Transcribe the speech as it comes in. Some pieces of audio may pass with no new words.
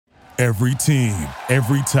Every team,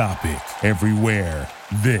 every topic, everywhere.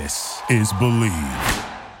 This is Believe.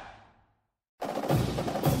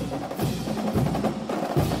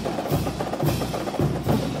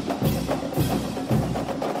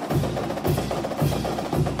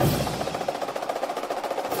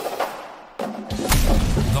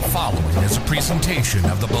 The following is a presentation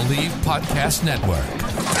of the Believe Podcast Network.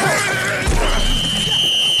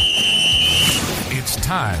 It's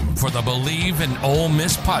time for the Believe in Ole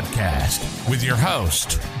Miss podcast with your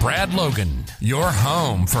host, Brad Logan, your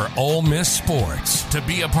home for Ole Miss sports. To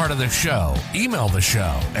be a part of the show, email the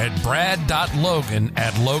show at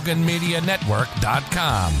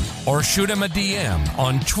brad.logan@loganmedianetwork.com or shoot him a DM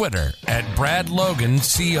on Twitter at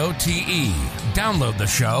BradLoganCote. Download the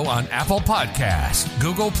show on Apple Podcasts,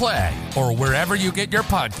 Google Play, or wherever you get your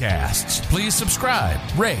podcasts. Please subscribe,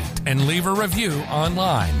 rate, and leave a review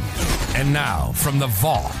online. And now, from the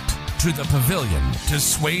vault to the pavilion to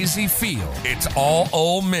Swayze Field, it's all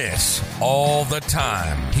Ole Miss all the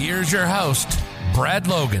time. Here's your host, Brad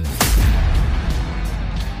Logan.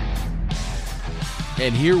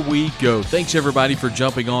 And here we go. Thanks, everybody, for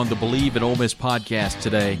jumping on the Believe in Ole Miss podcast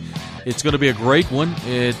today. It's going to be a great one.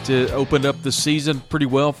 It opened up the season pretty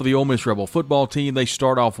well for the Ole Miss Rebel football team. They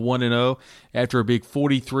start off 1-0 after a big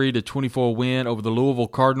 43-24 win over the Louisville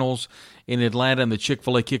Cardinals in Atlanta in the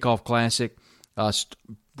Chick-fil-A Kickoff Classic.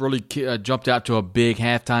 Really jumped out to a big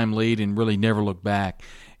halftime lead and really never looked back.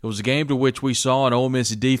 It was a game to which we saw an Ole Miss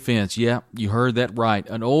defense. Yeah, you heard that right.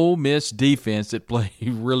 An Ole Miss defense that played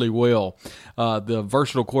really well. The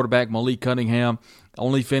versatile quarterback, Malik Cunningham,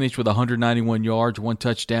 only finished with 191 yards, 1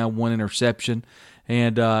 touchdown, 1 interception,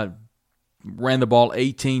 and ran the ball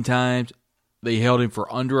 18 times. They held him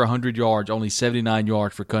for under 100 yards, only 79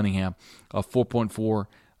 yards for Cunningham, a 4.4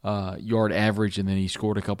 yard average, and then he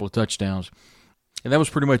scored a couple of touchdowns. And that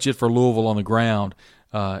was pretty much it for Louisville on the ground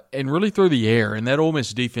and really through the air. And that Ole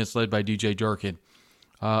Miss defense led by DJ Durkin,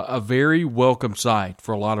 a very welcome sight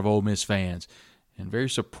for a lot of Ole Miss fans and very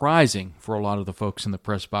surprising for a lot of the folks in the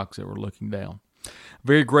press box that were looking down.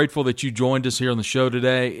 Very grateful that you joined us here on the show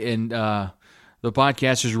today, and the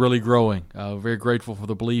podcast is really growing. Very grateful for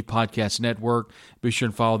the Believe Podcast Network. Be sure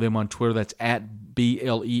and follow them on Twitter. That's at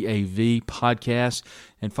BLEAV Podcast,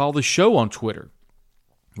 and follow the show on Twitter.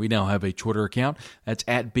 We now have a Twitter account. That's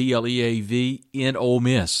at BLEAV in Ole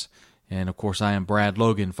Miss. And, of course, I am Brad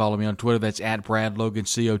Logan. Follow me on Twitter. That's at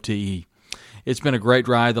BradLoganCote. It's been a great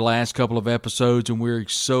ride the last couple of episodes, and we're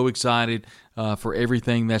so excited for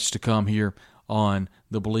everything that's to come here on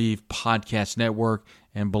the Believe Podcast Network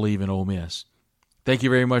and Believe in Ole Miss. Thank you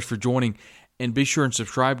very much for joining, and be sure and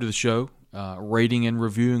subscribe to the show. Rating and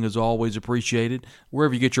reviewing is always appreciated.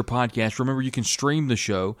 Wherever you get your podcast, remember you can stream the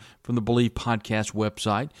show from the Believe Podcast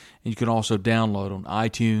website, and you can also download on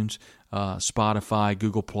iTunes, Spotify,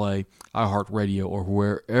 Google Play, iHeartRadio, or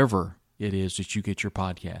wherever it is that you get your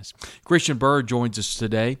podcast. Christian Bird joins us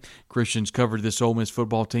today. Christian's covered this Ole Miss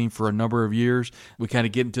football team for a number of years. We kind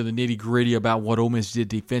of get into the nitty-gritty about what Ole Miss did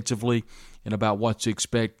defensively and about what to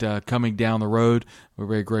expect coming down the road. We're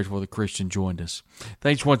very grateful that Christian joined us.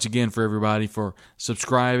 Thanks once again for everybody for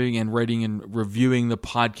subscribing and rating and reviewing the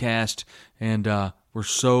podcast, and we're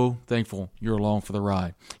so thankful you're along for the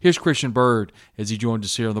ride. Here's Christian Bird as he joined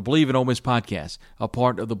us here on the Believe in Ole Miss podcast, a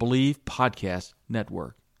part of the Believe Podcast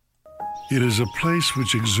Network. It is a place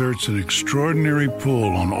which exerts an extraordinary pull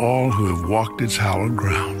on all who have walked its hallowed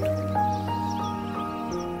ground.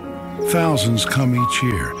 Thousands come each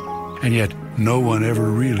year, and yet no one ever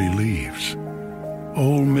really leaves.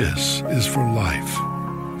 Ole Miss is for life,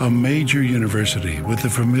 a major university with the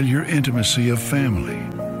familiar intimacy of family.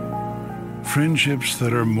 Friendships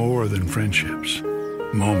that are more than friendships,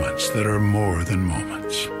 moments that are more than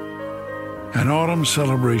moments. An autumn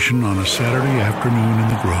celebration on a Saturday afternoon in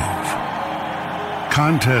the Grove.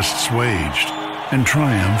 Contests waged and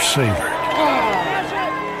triumphs savored.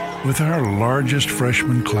 With our largest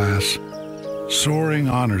freshman class, soaring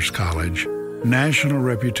honors college, national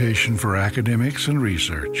reputation for academics and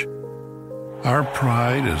research, our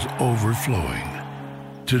pride is overflowing.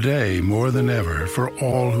 Today, more than ever, for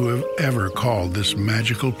all who have ever called this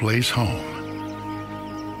magical place home,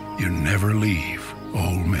 you never leave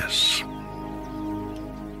Ole Miss.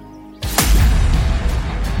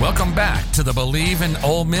 Welcome back to the Believe in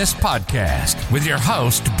Ole Miss podcast with your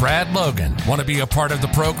host, Brad Logan. Want to be a part of the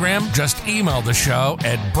program? Just email the show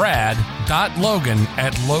at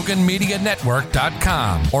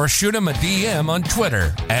brad.logan@loganmedianetwork.com or shoot him a DM on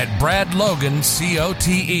Twitter at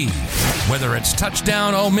BradLoganCote. Whether it's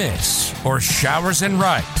touchdown Ole Miss or showers and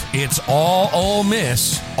right, it's all Ole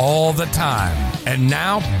Miss all the time. And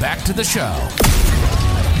now back to the show.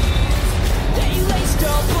 They laced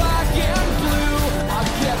up black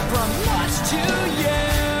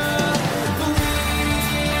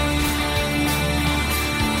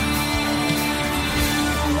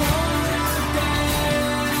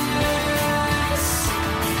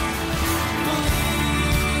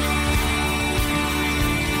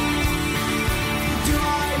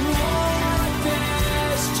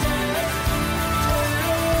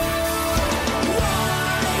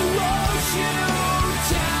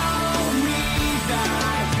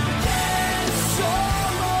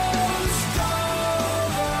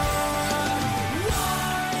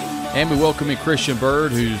And we welcome in Christian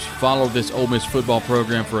Bird, who's followed this Ole Miss football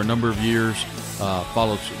program for a number of years,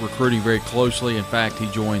 follows recruiting very closely. In fact, he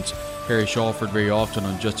joins Harry Shawford very often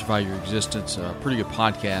on Justify Your Existence, a pretty good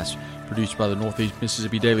podcast produced by the Northeast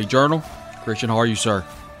Mississippi Daily Journal. Christian, how are you, sir?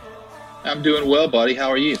 I'm doing well, buddy. How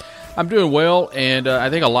are you? I'm doing well, and I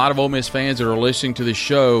think a lot of Ole Miss fans that are listening to this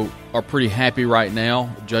show are pretty happy right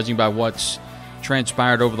now, judging by what's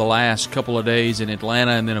transpired over the last couple of days in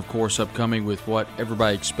Atlanta, and then, of course, upcoming with what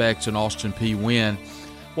everybody expects an Austin Peay win.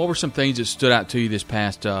 What were some things that stood out to you this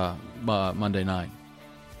past Monday night?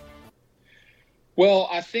 Well,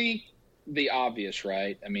 I think the obvious,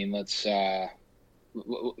 right? I mean, the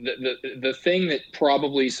thing that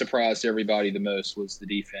probably surprised everybody the most was the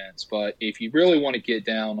defense. But if you really want to get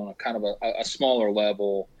down on a kind of a smaller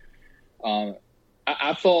level,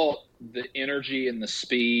 I thought the energy and the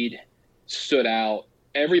speed stood out.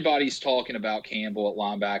 Everybody's talking about Campbell at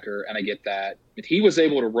linebacker, and I get that. But he was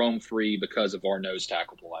able to roam free because of our nose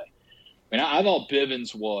tackle play. I mean, I thought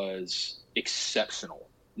Bivens was exceptional.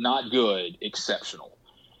 Not good, exceptional.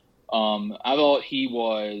 I thought he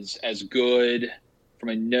was as good from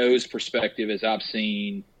a nose perspective as I've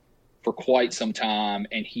seen for quite some time,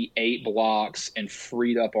 and he ate blocks and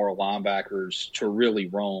freed up our linebackers to really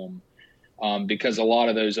roam. Because a lot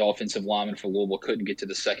of those offensive linemen for Louisville couldn't get to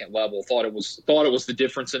the second level. Thought it was the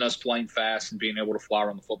difference in us playing fast and being able to fly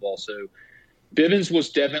around the football. So Bivens was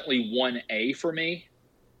definitely 1A for me,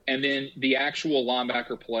 and then the actual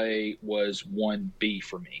linebacker play was 1B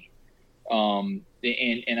for me.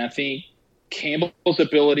 And I think Campbell's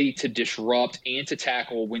ability to disrupt and to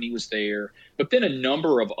tackle when he was there, but then a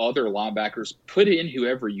number of other linebackers, put in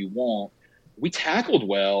whoever you want. We tackled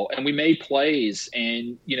well and we made plays.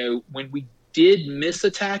 And, when we did miss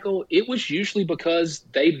a tackle, it was usually because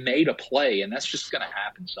they made a play, and that's just going to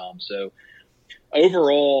happen some. So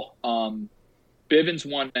overall, Bivens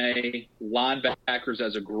 1A, linebackers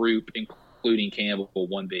as a group, including Campbell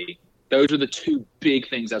 1B. Those are the two big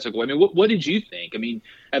things I took away. I mean, what did you think? I mean,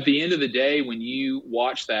 at the end of the day, when you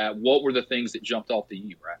watched that, what were the things that jumped off to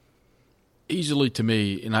you, right? Easily to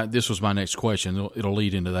me, and this was my next question. It'll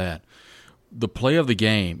lead into that. The play of the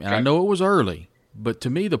game, and okay. I know it was early, but to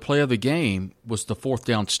me the play of the game was the fourth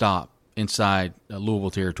down stop inside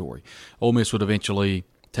Louisville territory. Ole Miss would eventually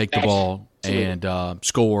take the ball and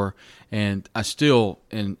score, and I still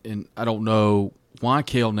and I don't know why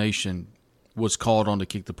Kale Nation was called on to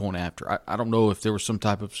kick the point after. I don't know if there was some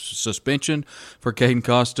type of suspension for Caden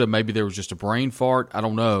Costa. Maybe there was just a brain fart. I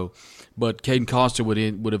don't know. But Caden Costa would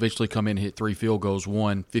eventually come in and hit 3 field goals,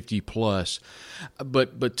 150+.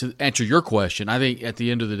 But to answer your question, I think at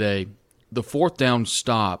the end of the day, the fourth down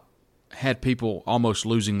stop had people almost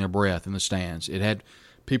losing their breath in the stands. It had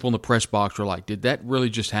people in the press box were like, did that really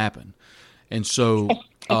just happen? And so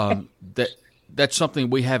that's something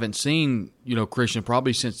we haven't seen, Christian,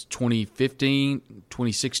 probably since 2015,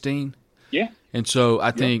 2016. Yeah. And so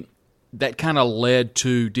I think that kind of led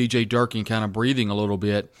to DJ Durkin kind of breathing a little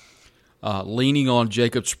bit, leaning on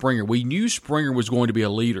Jacob Springer. We knew Springer was going to be a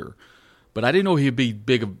leader, but I didn't know he'd be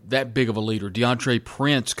that big of a leader. DeAndre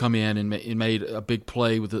Prince come in and made a big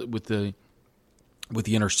play with the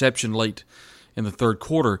interception late in the third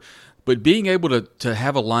quarter. But being able to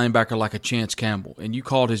have a linebacker like a Chance Campbell, and you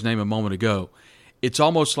called his name a moment ago, it's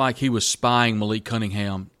almost like he was spying Malik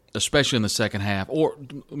Cunningham, especially in the second half, or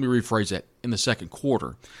let me rephrase that, in the second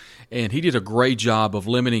quarter. And he did a great job of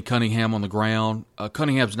limiting Cunningham on the ground.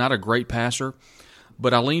 Cunningham's not a great passer,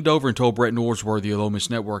 but I leaned over and told Brett Norsworthy of the Ole Miss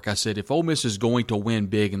Network, I said, if Ole Miss is going to win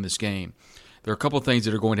big in this game, there are a couple of things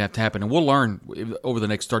that are going to have to happen, and we'll learn over the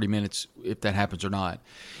next 30 minutes if that happens or not.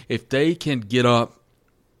 If they can get up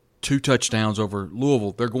 2 touchdowns over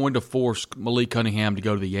Louisville, they're going to force Malik Cunningham to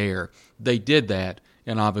go to the air. They did that,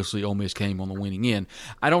 and obviously Ole Miss came on the winning end.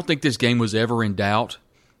 I don't think this game was ever in doubt.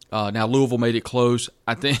 Now, Louisville made it close.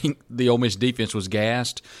 I think the Ole Miss defense was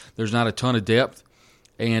gassed. There's not a ton of depth.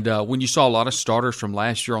 And when you saw a lot of starters from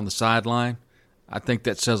last year on the sideline, I think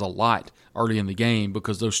that says a lot early in the game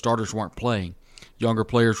because those starters weren't playing. Younger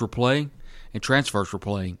players were playing, and transfers were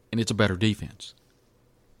playing, and it's a better defense.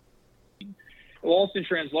 Lost in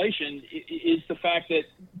translation is the fact that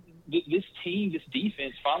this team, this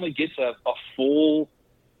defense, finally gets a full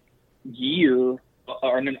year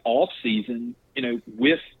or an off season,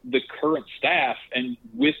 with the current staff and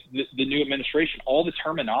with the new administration. All the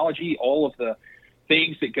terminology, all of the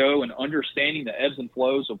things that go and understanding the ebbs and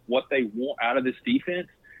flows of what they want out of this defense.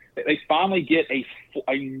 They finally get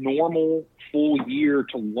a normal full year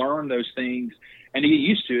to learn those things and to get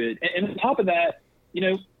used to it. And on top of that,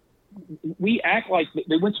 we act like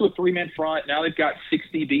they went to a 3-man front. Now they've got 6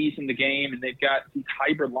 DBs in the game, and they've got these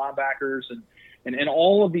hybrid linebackers. And and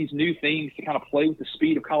all of these new things to kind of play with the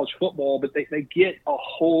speed of college football, but they get a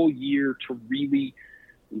whole year to really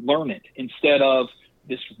learn it instead of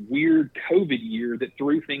this weird COVID year that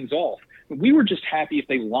threw things off. We were just happy if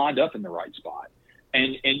they lined up in the right spot.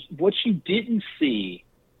 And what you didn't see,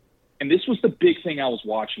 and this was the big thing I was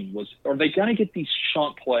watching, was are they going to get these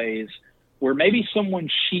chunk plays where maybe someone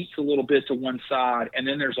cheats a little bit to one side and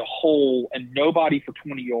then there's a hole and nobody for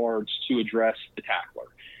 20 yards to address the tackler?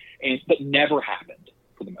 But never happened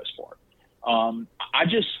for the most part. I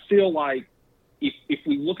just feel like if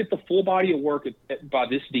we look at the full body of work by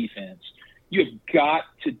this defense, you have got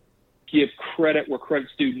to give credit where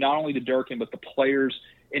credit's due, not only to Durkin, but the players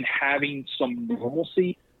in having some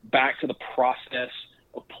normalcy back to the process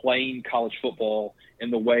of playing college football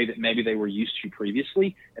in the way that maybe they were used to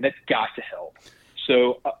previously, and that's got to help.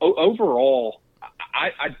 So overall,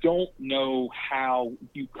 I don't know how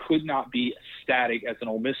you could not be ecstatic as an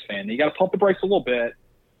Ole Miss fan. You got to pump the brakes a little bit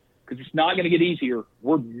because it's not going to get easier.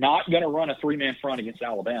 We're not going to run a three-man front against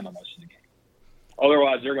Alabama most of the game.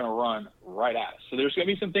 Otherwise, they're going to run right at us. So there's going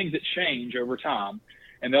to be some things that change over time,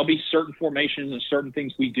 and there'll be certain formations and certain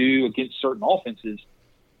things we do against certain offenses.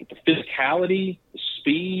 But the physicality, the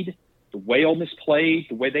speed, the way Ole Miss played,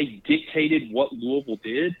 the way they dictated what Louisville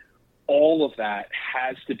did, all of that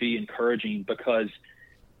has to be encouraging because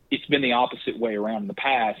it's been the opposite way around in the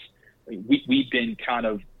past. We've been kind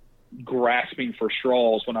of grasping for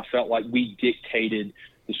straws when I felt like we dictated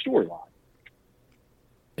the storyline.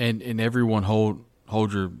 And everyone hold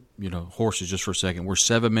your horses just for a second. We're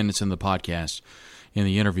 7 minutes in the podcast in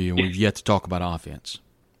the interview, and we've yet to talk about offense.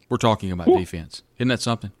 We're talking about defense. Isn't that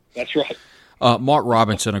something? That's right. Mark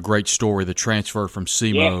Robinson, a great story, the transfer from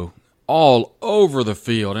SEMO, all over the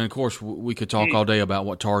field. And, of course, we could talk all day about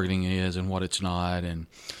what targeting is and what it's not, and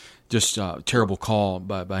just a terrible call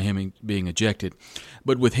by him being ejected.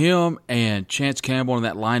 But with him and Chance Campbell and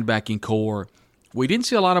that linebacking core, we didn't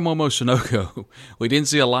see a lot of Momo Sunoco. We didn't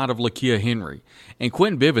see a lot of Lakia Henry. And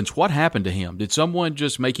Quentin Bivens, what happened to him? Did someone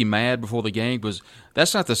just make him mad before the game?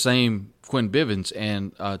 That's not the same Quentin Bivens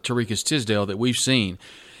and Tarikas Tisdale that we've seen.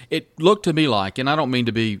 It looked to me like, and I don't mean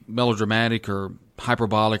to be melodramatic or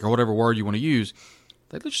hyperbolic or whatever word you want to use,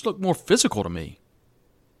 they just look more physical to me.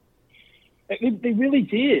 They really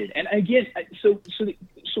did. And again, so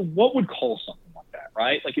what would cause something like that,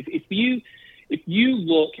 right? Like if you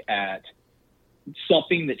look at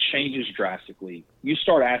something that changes drastically, you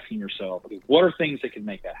start asking yourself, okay, what are things that can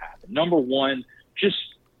make that happen? Number one, just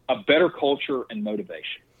a better culture and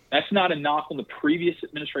motivation. That's not a knock on the previous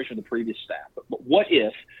administration or the previous staff, but what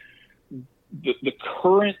if the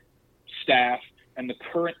current staff and the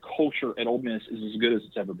current culture at Ole Miss is as good as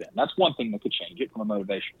it's ever been? That's one thing that could change it from a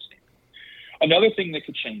motivational standpoint. Another thing that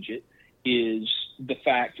could change it is the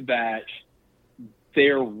fact that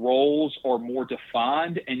their roles are more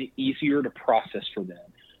defined and easier to process for them.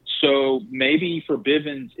 So maybe for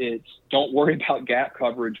Bivens, it's don't worry about gap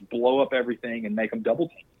coverage, blow up everything and make them double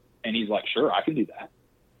team. And he's like, sure, I can do that.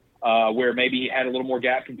 Where maybe he had a little more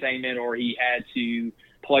gap containment or he had to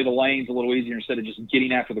play the lanes a little easier instead of just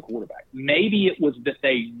getting after the quarterback. Maybe it was that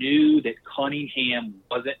they knew that Cunningham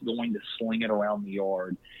wasn't going to sling it around the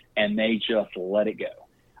yard and they just let it go.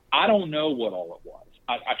 I don't know what all it was.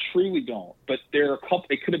 I truly don't. But there are a couple.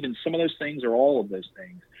 It could have been some of those things or all of those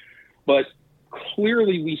things. But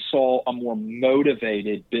clearly we saw a more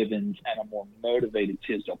motivated Bivens and a more motivated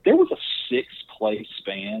Tisdale. There was a 6-play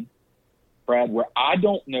span, Brad, where I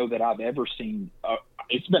don't know that I've ever seen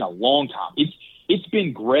it's been a long time. It's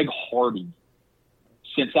been Greg Hardy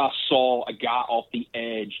since I saw a guy off the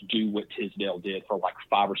edge do what Tisdale did for like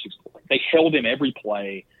 5 or 6 plays. They held him every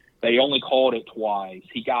play. They only called it twice.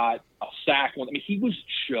 He got a sack. I mean, he was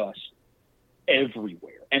just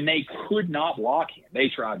everywhere, and they could not block him. They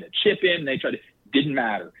tried to chip him. Didn't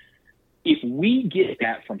matter. If we get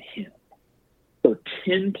that from him for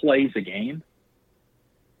 10 plays a game,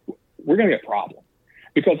 we're going to get a problem.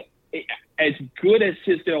 Because as good as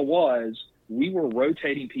Tisdale was, we were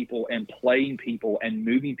rotating people and playing people and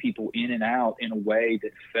moving people in and out in a way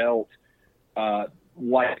that felt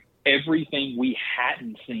like everything we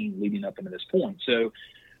hadn't seen leading up into this point. So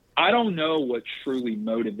I don't know what truly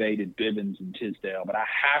motivated Bivens and Tisdale, but I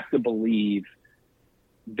have to believe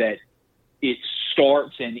that it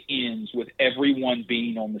starts and ends with everyone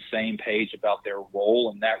being on the same page about their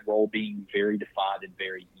role, and that role being very defined and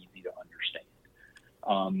very easy to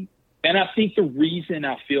understand. And I think the reason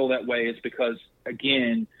I feel that way is because,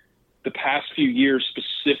 again, the past few years,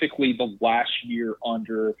 specifically the last year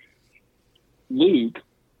under Luke,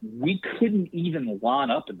 we couldn't even line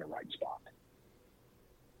up in the right spot.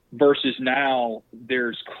 Versus now,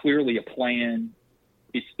 there's clearly a plan.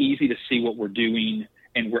 it's easy to see what we're doing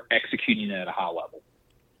and we're executing it at a high level.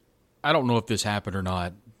 I don't know if this happened or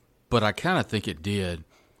not, but I kind of think it did.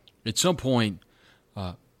 At some point,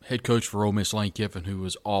 head coach for Ole Miss, Lane Kiffin, who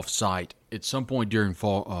was off-site, at some point during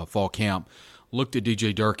fall camp, looked at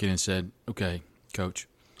DJ Durkin and said, okay, coach,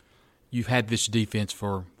 you've had this defense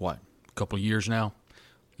for, a couple of years now?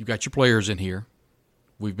 You've got your players in here.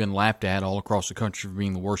 We've been laughed at all across the country for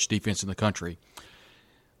being the worst defense in the country.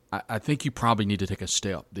 I think you probably need to take a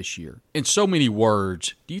step this year. In so many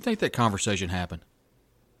words, do you think that conversation happened?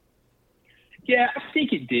 Yeah, I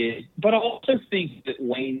think it did. But I also think that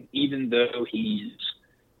Lane, even though he's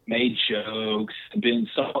made jokes, been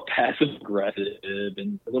somewhat passive-aggressive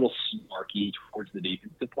and a little snarky towards the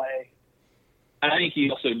defensive play, I think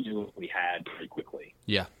he also knew what we had pretty quickly.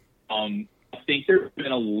 Yeah. I think there's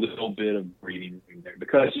been a little bit of breathing room there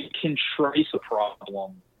because you can trace a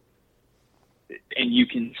problem and you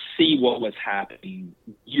can see what was happening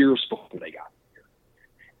years before they got here.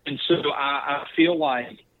 And so I feel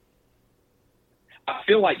like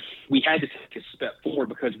we had to take a step forward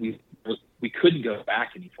because we couldn't go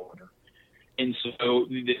back any further. And so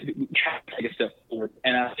we had to take a step forward.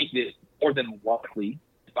 And I think that more than likely,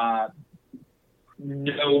 if I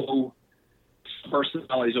know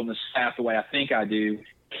personalities on the staff the way I think I do,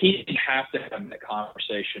 he didn't have to have that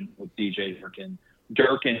conversation with DJ Durkin.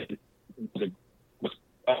 Durkin was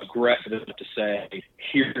aggressive enough to say,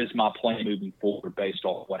 here is my plan moving forward based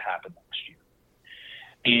off what happened last year.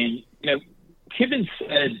 And, Kiffin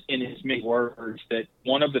said in his many words that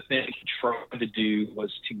one of the things he tried to do was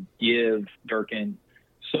to give Durkin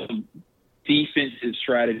some defensive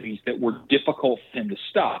strategies that were difficult for him to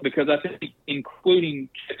stop, because I think including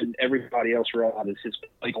Kiffin, everybody else realizes his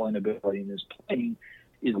physical inability and his playing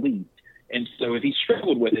is elite. And so if he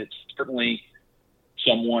struggled with it, certainly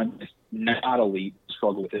someone not elite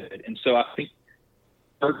struggled with it. And so I think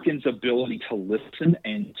Durkin's ability to listen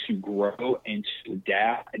and to grow and to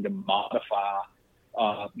adapt and to modify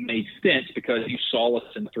made sense, because you saw us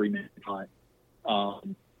in the 3-minute time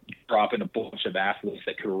dropping a bunch of athletes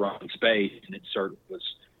that could run in space, and it certainly was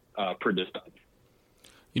productive.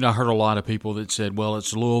 I heard a lot of people that said, well,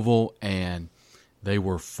 it's Louisville, and they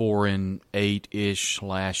were 4-8-ish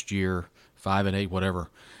last year, 5-8, whatever.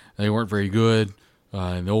 They weren't very good,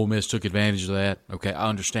 and the Ole Miss took advantage of that. Okay, I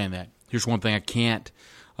understand that. Here's one thing I can't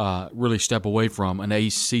really step away from. An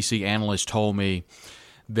ACC analyst told me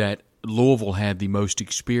that Louisville had the most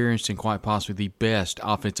experienced and quite possibly the best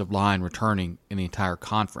offensive line returning in the entire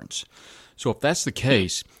conference. So if that's the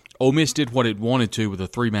case, Ole Miss did what it wanted to with a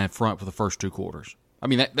 3-man front for the first 2 quarters. I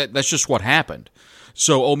mean, that's just what happened.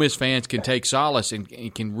 So Ole Miss fans can take solace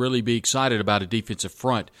and can really be excited about a defensive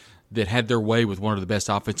front that had their way with one of the best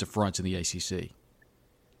offensive fronts in the ACC.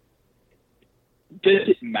 Does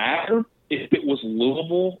it matter if it was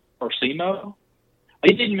Louisville or SEMO?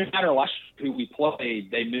 It didn't matter last year who we played.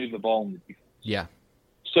 They moved the ball in the defense. Yeah.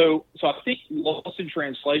 So I think lost in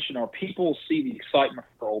translation are people see the excitement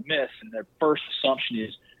for Ole Miss, and their first assumption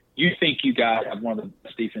is you think you guys have one of the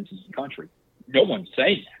best defenses in the country. No one's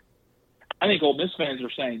saying that. I think Ole Miss fans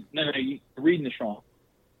are saying, no, you're reading this wrong.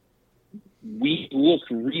 We looked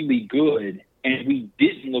really good, and we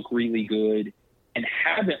didn't look really good and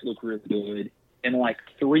haven't looked really good in like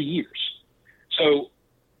 3 years. So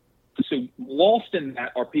lost in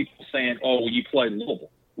that are people saying, oh, well, you played Louisville.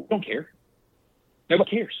 We don't care. Nobody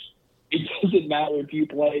cares. It doesn't matter if you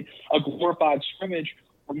played a glorified scrimmage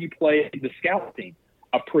or you played the scout team.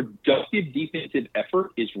 A productive defensive effort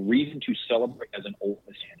is reason to celebrate as an Ole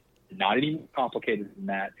Miss fan. Not any more complicated than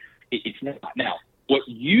that. It's not. Now, what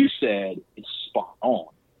you said is spot on.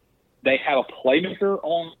 They have a playmaker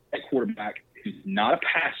on at quarterback who's not a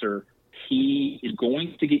passer. He is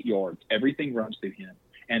going to get yards. Everything runs through him.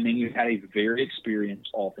 And then you had a very experienced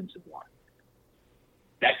offensive line.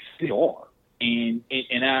 That's who they are. And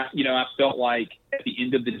I felt like at the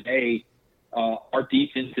end of the day, our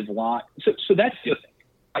defensive line. So that's the other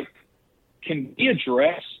thing. Can we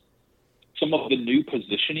address some of the new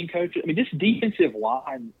positioning coaches? I mean, this defensive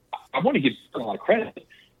line, I want to give a lot of credit.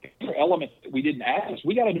 The other element that we didn't add is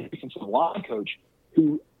we got a new defensive line coach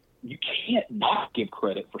who you can't not give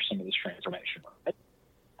credit for some of this transformation. Right?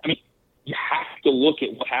 I mean, you have to look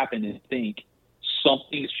at what happened and think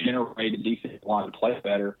something's generated defensive line to play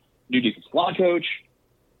better. New defensive line coach,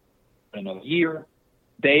 another year.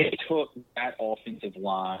 They took that offensive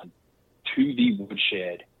line to the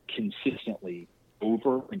woodshed consistently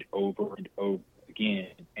over and over and over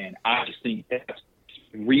again. And I just think that's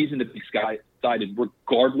reason to be excited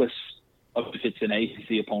regardless of if it's an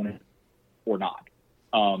ACC opponent or not.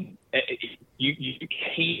 You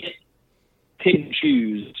can't pick and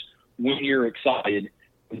choose when you're excited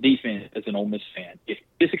the defense as an Ole Miss fan, if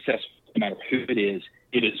it's successful, no matter who it is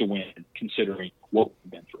a win considering what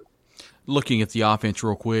we've been through. Looking at the offense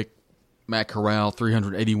real quick, Matt Corral,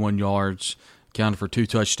 381 yards, counted for 2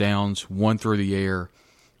 touchdowns, 1 through the air.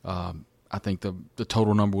 I think the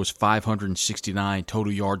total number was 569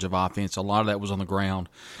 total yards of offense. A lot of that was on the ground,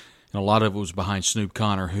 and a lot of it was behind Snoop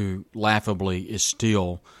Connor, who laughably is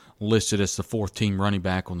still listed as the 4th-team running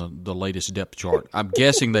back on the latest depth chart. I'm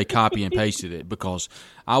guessing they copy and pasted it because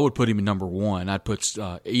I would put him in number 1. I'd put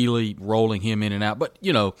Ely, rolling him in and out. But,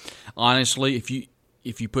 honestly,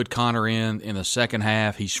 if you put Connor in the second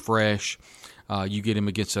half, he's fresh. You get him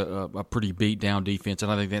against a pretty beat-down defense,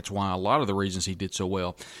 and I think that's why a lot of the reasons he did so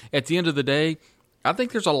well. At the end of the day, I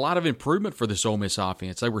think there's a lot of improvement for this Ole Miss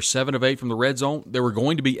offense. They were 7 of 8 from the red zone. They were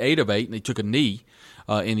going to be 8 of 8, and they took a knee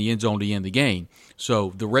in the end zone to end the game.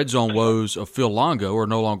 So the red zone woes of Phil Longo are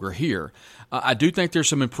no longer here. I do think there's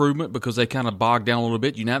some improvement because they kind of bogged down a little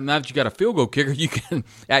bit. Now that you got a field goal kicker, you can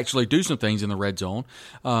actually do some things in the red zone.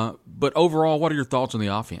 But overall, what are your thoughts on the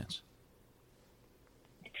offense?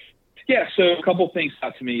 Yeah, so a couple of things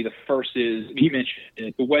out to me. The first is, you mentioned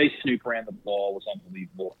it, the way Snoop ran the ball was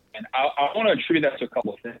unbelievable. And I want to attribute that to a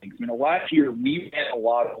couple of things. Last year we ran a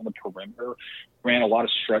lot on the perimeter, ran a lot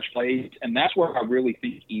of stretch plays, and that's where I really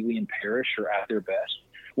think Ely and Parrish are at their best.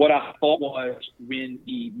 What I thought was when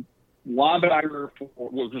the linebacker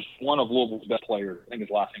was just one of Louisville's best players, I think his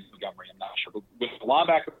last name was Montgomery, I'm not sure, but when the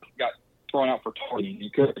linebacker got thrown out for targeting,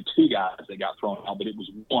 it could have been 2 guys that got thrown out, but it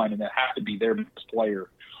was one, and that had to be their best player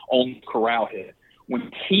on Corral hit.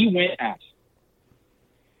 When he went out,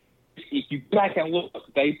 if you go back and look,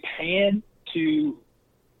 they pan to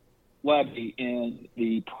Levy in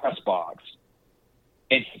the press box,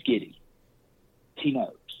 and he's giddy. He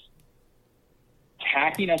knows.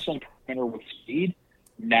 Attacking us on the perimeter with speed,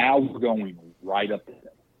 now we're going right up the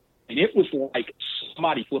hill. And it was like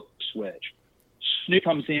somebody flipped the switch. Snoop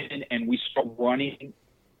comes in, and we start running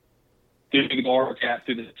through the guard gap,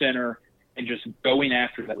 through the center, and just going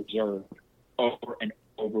after that reserve over and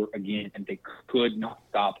over again, and they could not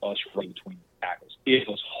stop us running between the tackles. It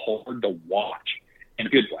was hard to watch in a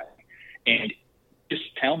good way. And just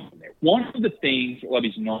tell them there. One of the things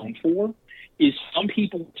Levy's known for is some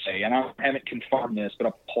people say, and I haven't confirmed this, but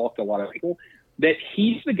I've talked to a lot of people, that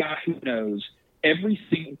he's the guy who knows every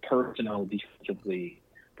single personnel defensively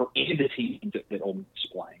for any of the teams that Ole Miss is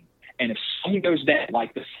playing. And if someone goes down,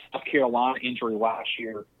 like the South Carolina injury last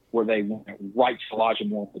year, where they went right to Elijah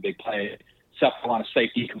Moore with the big play. South Carolina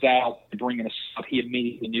safety comes out and bringing us up. He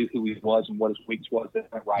immediately knew who he was and what his weakness was.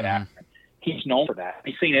 That went right after him. He's known for that.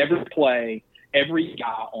 He's seen every play, every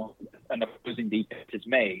guy on an opposing defense has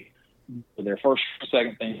made, their first,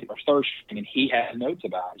 second thing, or third string, and he has notes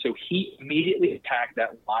about it. So he immediately attacked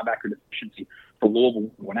that linebacker deficiency for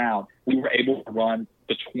Louisville went out. We were able to run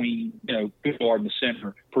between, good guard and the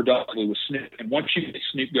center productively with Snoop. And once you get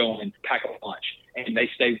Snoop going, pack a punch. And they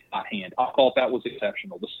stayed with hot hand. I thought that was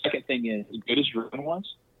exceptional. The second thing is, as good as Drummond was,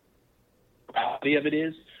 the reality of it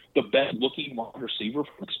is, the best-looking wide receiver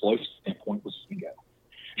from an explosive standpoint was Mingo.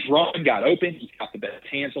 Drummond got open. He's got the best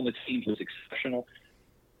hands on the team. He was exceptional.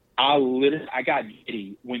 I got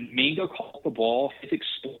giddy. When Mingo caught the ball, his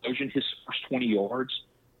explosion, his first 20 yards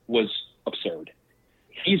was absurd.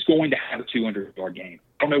 He's going to have a 200-yard game.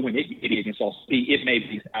 I don't know when it giddy against all speed. It may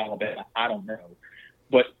be Alabama. I don't know.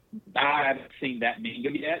 But I haven't seen that Mingo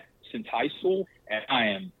yet since high school, and I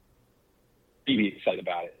am really excited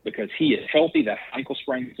about it because he is healthy. That ankle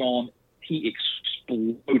sprain's on. He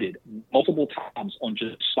exploded multiple times on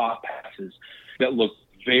just spot passes that look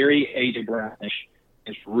very A.J. Brownish.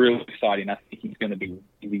 It's really exciting. I think he's going to be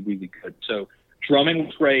really, really good. So Drummond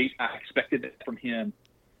was great. I expected that from him.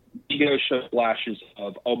 Mingo showed flashes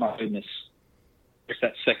of, oh, my goodness, it's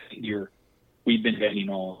that second year we've been betting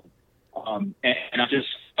on. And I just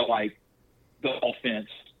felt like the offense,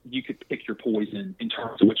 you could pick your poison in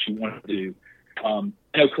terms of what you want to do. I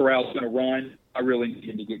know Corral's going to run. I really need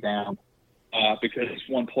him to get down because it's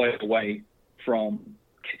one play away from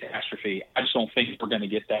catastrophe. I just don't think we're going to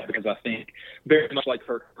get that because I think very much like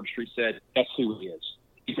Kirk Herbstreit said, that's who he is.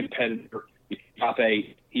 He's a competitor. He's top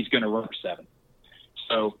 8. He's going to run for 7.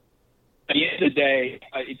 So at the end of the day,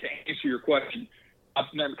 to answer your question, I'm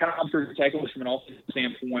kind of sure to take it from an offensive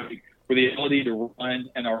standpoint, for the ability to run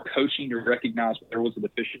and our coaching to recognize there was a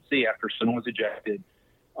deficiency after someone was ejected.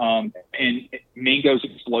 And Mingo's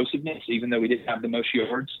explosiveness, even though he didn't have the most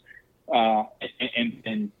yards,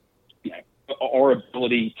 and our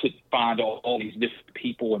ability to find all these different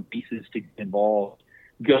people and pieces to get involved.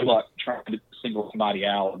 Good luck trying to single somebody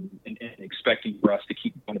out and expecting for us to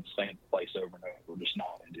keep going to the same place over and over. We're just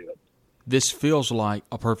not going to do it. This feels like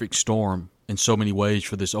a perfect storm in so many ways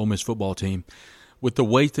for this Ole Miss football team. With the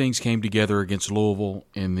way things came together against Louisville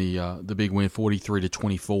in the big win,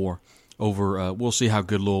 43-24 over, we'll see how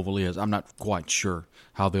good Louisville is. I'm not quite sure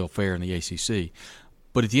how they'll fare in the ACC.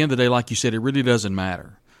 But at the end of the day, like you said, it really doesn't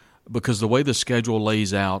matter because the way the schedule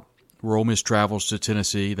lays out, where Ole Miss travels to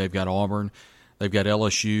Tennessee, they've got Auburn, they've got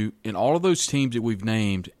LSU, and all of those teams that we've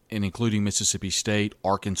named, and including Mississippi State,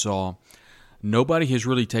 Arkansas, nobody has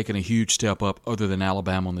really taken a huge step up other than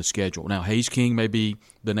Alabama on the schedule. Now, Hayes King may be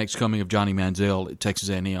the next coming of Johnny Manziel at Texas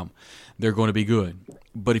A&M. They're going to be good.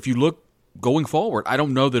 But if you look going forward, I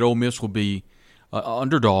don't know that Ole Miss will be an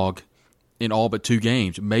underdog in all but 2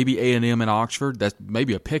 games. Maybe A&M and Oxford. That's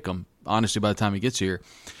maybe a pick 'em, honestly, by the time he gets here.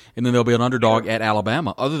 And then there'll be an underdog at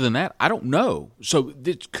Alabama. Other than that, I don't know. So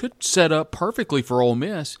this could set up perfectly for Ole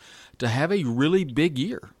Miss to have a really big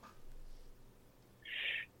year.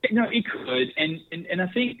 No, it could, and I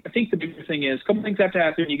think the bigger thing is a couple things have to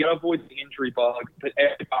happen. You got to avoid the injury bug, but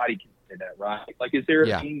everybody can say that, right? Like, is there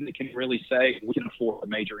a team that can really say we can afford a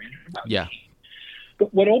major injury bug? Yeah.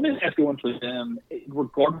 But what Ole Miss has going for them,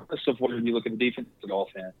 regardless of whether you look at the defense or the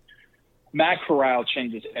offense, Matt Corral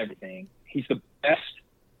changes everything. He's the best.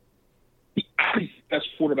 He's the best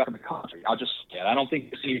quarterback in the country. I'll just say it. I don't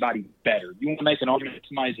think there's anybody better. You want to make an argument that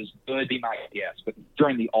somebody's as good, be my guess. But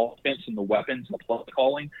during the offense and the weapons and the play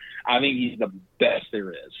calling, I think he's the best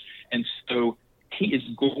there is. And so he is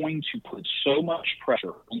going to put so much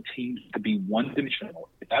pressure on teams to be one-dimensional.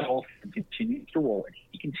 If that offense continues to roll and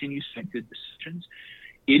he continues to make good decisions,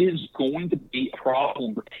 it is going to be a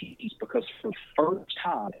problem for teams because for the first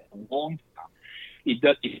time in a long time, if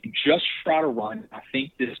you just try to run, I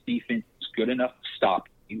think this defense is good enough to stop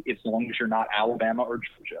you as long as you're not Alabama or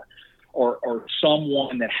Georgia or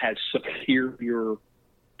someone that has superior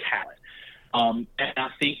talent. And I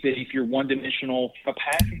think that if you're one-dimensional from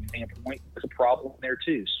a passing standpoint, there's a problem there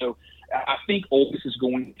too. So I think Ole Miss is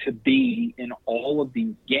going to be in all of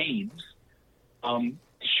these games.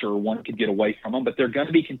 Sure, one could get away from them, but they're going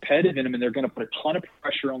to be competitive in them, and they're going to put a ton of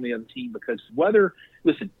pressure on the other team because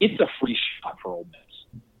it's a free shot for Ole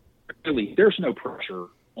Miss. Really, there's no pressure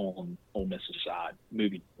on Ole Miss's side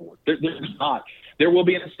moving forward. There's not. There will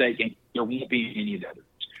be in a state game. There won't be in any of the others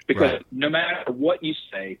because no matter what you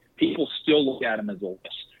say, people still look at him as Ole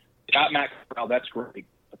Miss. Got Matt Corral, that's great.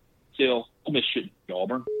 But still, Ole Miss shouldn't be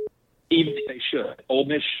Auburn. Even if they should, Ole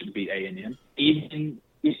Miss should be A&M. Even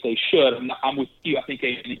if they should, I'm with you. I think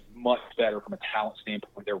A&M is much better from a talent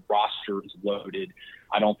standpoint. Their roster is loaded.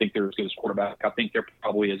 I don't think they're as good as quarterback. I think they're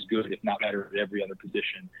probably as good, if not better, at every other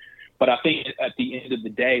position. But I think at the end of the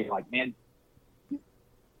day,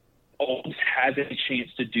 Ole Miss has a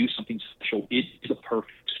chance to do something special. It is a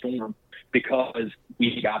perfect storm because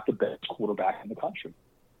we got the best quarterback in the country.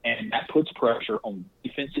 And that puts pressure on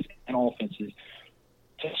defenses and offenses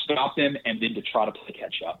to stop them and then to try to play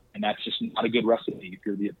catch up. And that's just not a good recipe if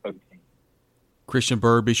you're the opposing team. Christian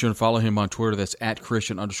Bird, be sure to follow him on Twitter. That's at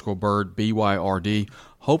Christian_Bird, BYRD.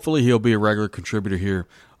 Hopefully he'll be a regular contributor here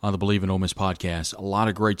on the Believe in Ole Miss podcast. A lot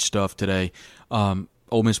of great stuff today.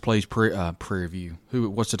 Ole Miss plays Prairie View.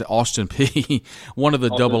 Austin Peay, one of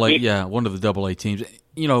the AA teams.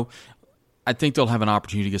 You know, I think they'll have an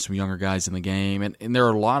opportunity to get some younger guys in the game. And there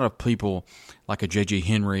are a lot of people like a J.J.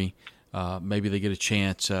 Henry. Maybe they get a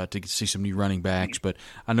chance to see some new running backs, but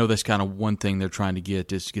I know that's kind of one thing they're trying to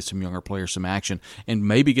get is to get some younger players some action and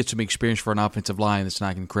maybe get some experience for an offensive line that's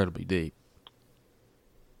not incredibly deep.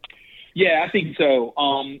 Yeah, I think so.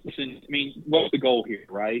 Listen, I mean, what's the goal here,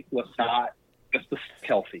 right? Let's stay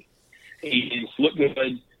healthy and let's look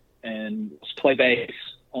good and let's play base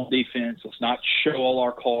on defense. Let's not show all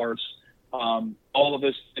our cards. All of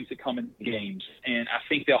those things that come in games, and I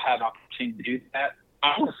think they'll have an opportunity to do that.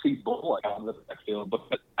 I want to see Bullock out of the backfield, but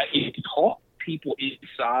if you talk to people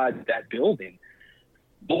inside that building,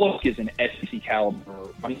 Bullock is an SEC caliber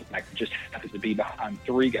running back that just happens to be behind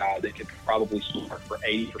 3 guys that could probably start for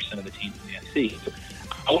 80% of the teams in the SEC. So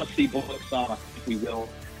I want to see Bullock some. I think we will.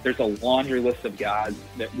 There's a laundry list of guys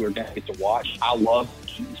that we're going to get to watch. I love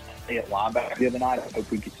Key's play at linebacker the other night. I hope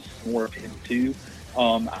we get to see more of him too.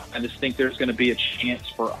 I just think there's going to be a chance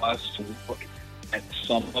for us to look at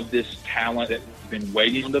some of this talent that we've been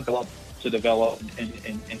waiting to develop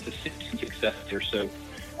and to see some success here. So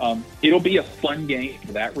it'll be a fun game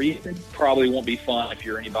for that reason. Probably won't be fun if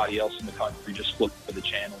you're anybody else in the country just flip for the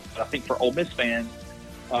channel. But I think for Ole Miss fans,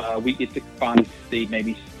 we get to finally see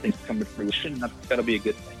maybe things come to fruition. That'll be a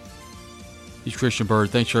good thing. He's Christian Bird.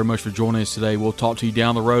 Thanks very much for joining us today. We'll talk to you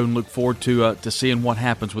down the road and look forward to seeing what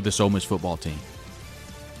happens with this Ole Miss football team.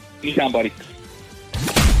 Anytime, buddy.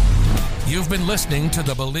 You've been listening to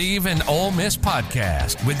the Believe in Ole Miss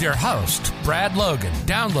podcast with your host, Brad Logan.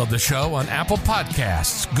 Download the show on Apple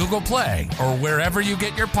Podcasts, Google Play, or wherever you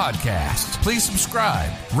get your podcasts. Please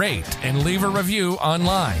subscribe, rate, and leave a review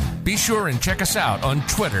online. Be sure and check us out on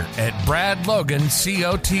Twitter at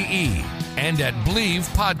BradLoganCote and at Believe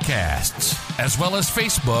Podcasts, as well as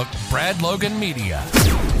Facebook, Brad Logan Media.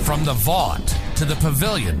 From the Vaught to the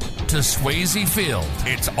Pavilion to Swayze Field,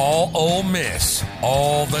 it's all Ole Miss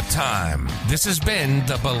all the time. This has been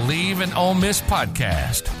the Believe in Ole Miss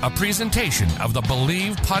podcast, a presentation of the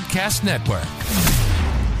Believe Podcast Network.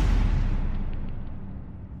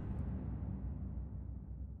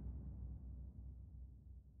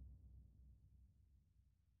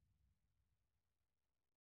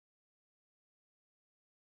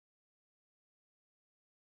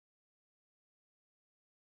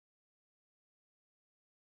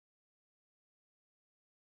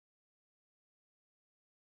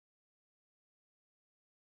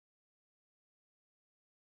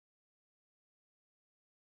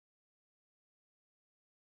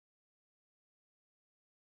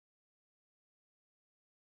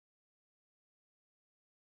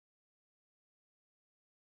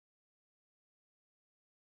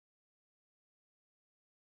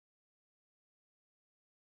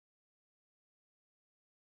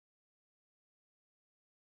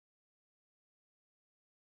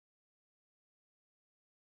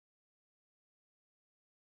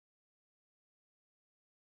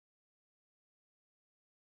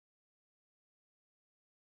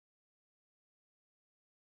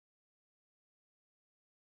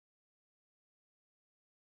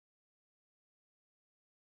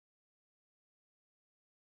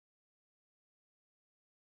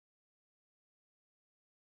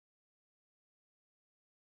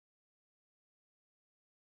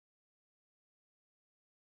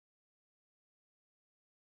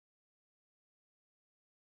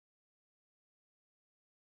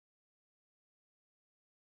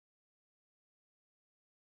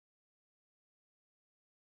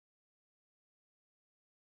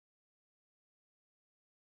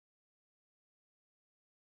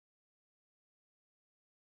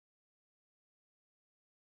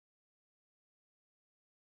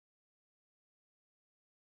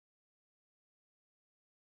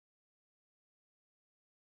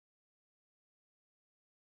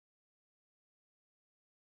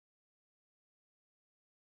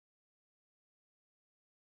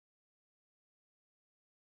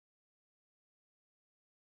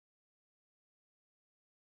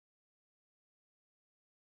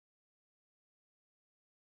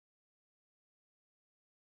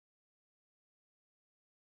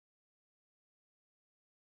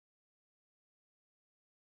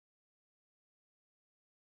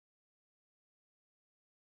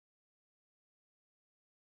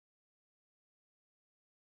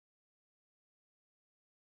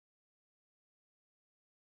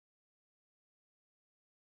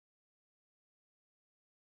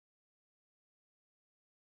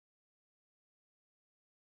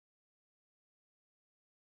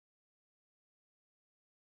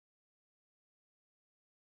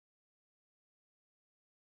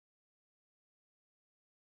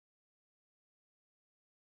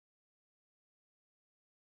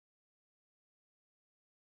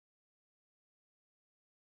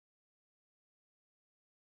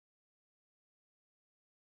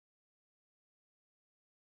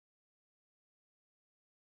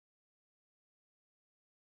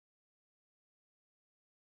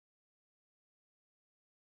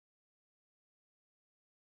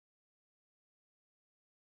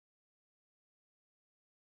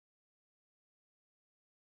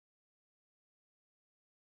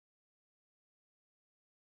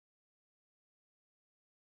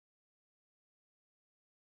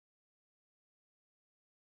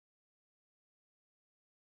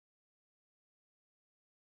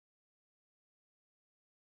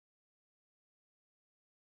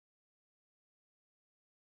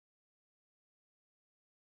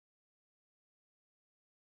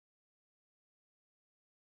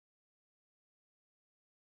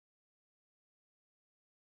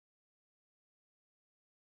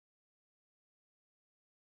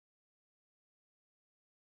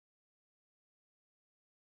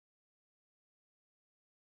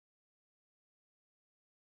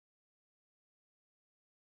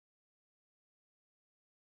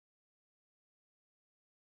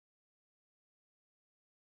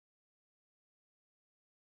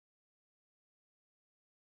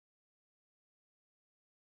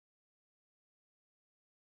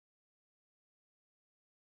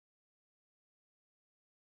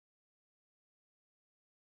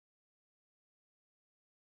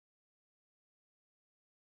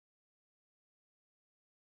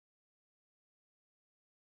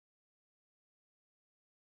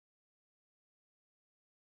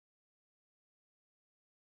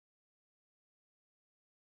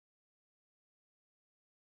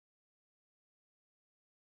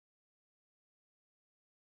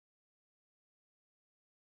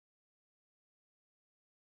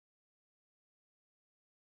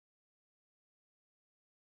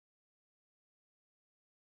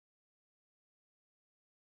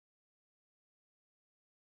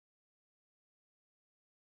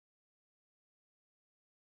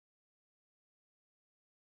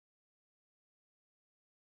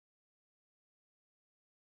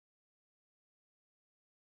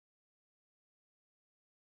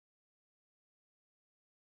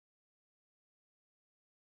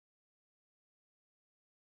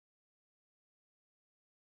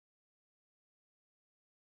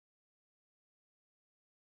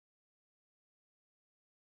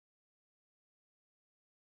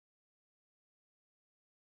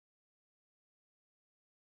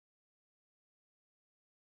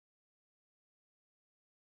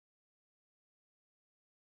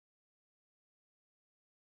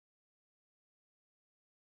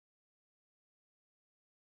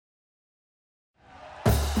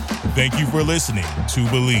 Thank you for listening to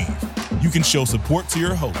Believe. You can show support to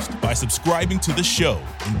your host by subscribing to the show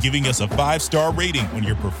and giving us a 5-star rating on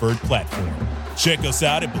your preferred platform. Check us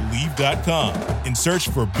out at Believe.com and search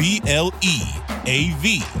for BLEAV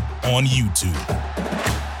on YouTube.